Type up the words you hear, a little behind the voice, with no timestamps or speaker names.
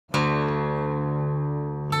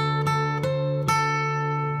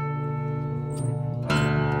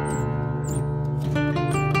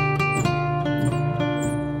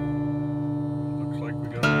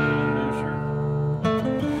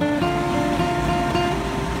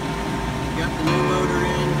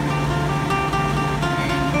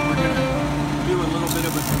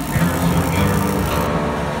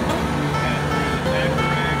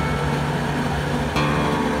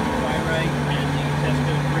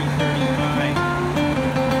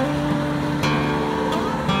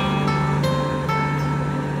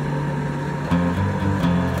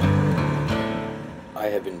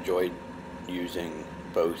using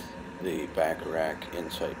both the Bacharach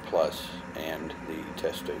Insight Plus and the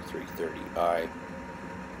Testo 330i,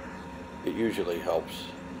 it usually helps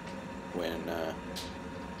when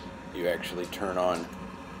you actually turn on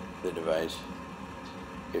the device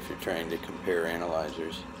if you're trying to compare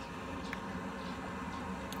analyzers.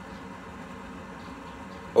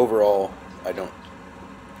 Overall, I don't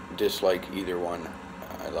dislike either one.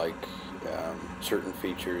 I like certain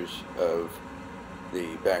features of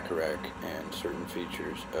the Bacharach and certain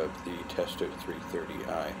features of the Testo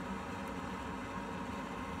 330i.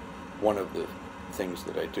 One of the things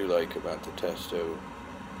that I do like about the Testo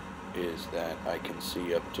is that I can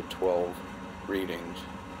see up to 12 readings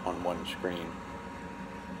on one screen,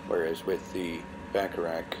 whereas with the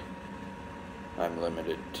Bacharach I'm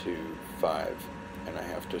limited to 5, and I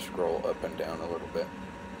have to scroll up and down a little bit.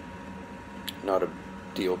 Not a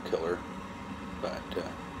deal killer, but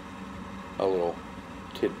a little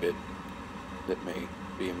tidbit that may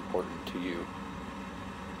be important to you.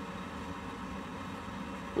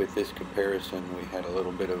 With this comparison, we had a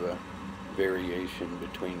little bit of a variation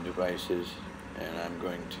between devices, and I'm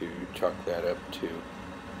going to chalk that up to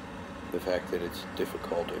the fact that it's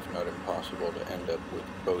difficult, if not impossible, to end up with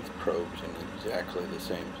both probes in exactly the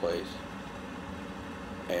same place.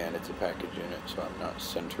 And it's a package unit, so I'm not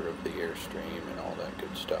center of the airstream and all that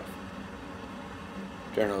good stuff.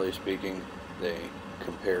 Generally speaking, they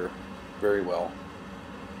compare very well,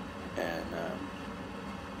 and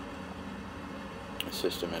the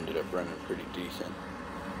system ended up running pretty decent.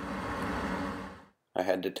 I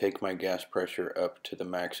had to take my gas pressure up to the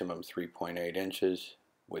maximum 3.8 inches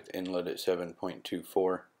with inlet at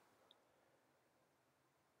 7.24.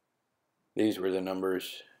 These were the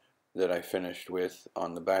numbers that I finished with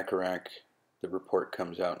on the Bacharach. The report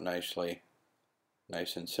comes out nicely,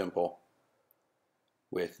 nice and simple.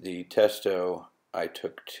 With the Testo, I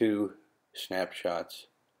took 2 snapshots,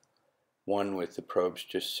 one with the probes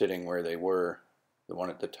just sitting where they were, the one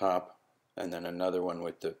at the top, and then another one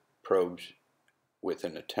with the probes with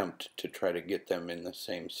an attempt to try to get them in the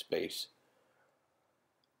same space.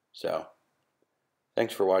 So,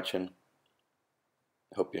 thanks for watching.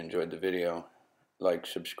 Hope you enjoyed the video. Like,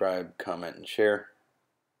 subscribe, comment, and share,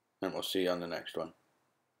 and we'll see you on the next one.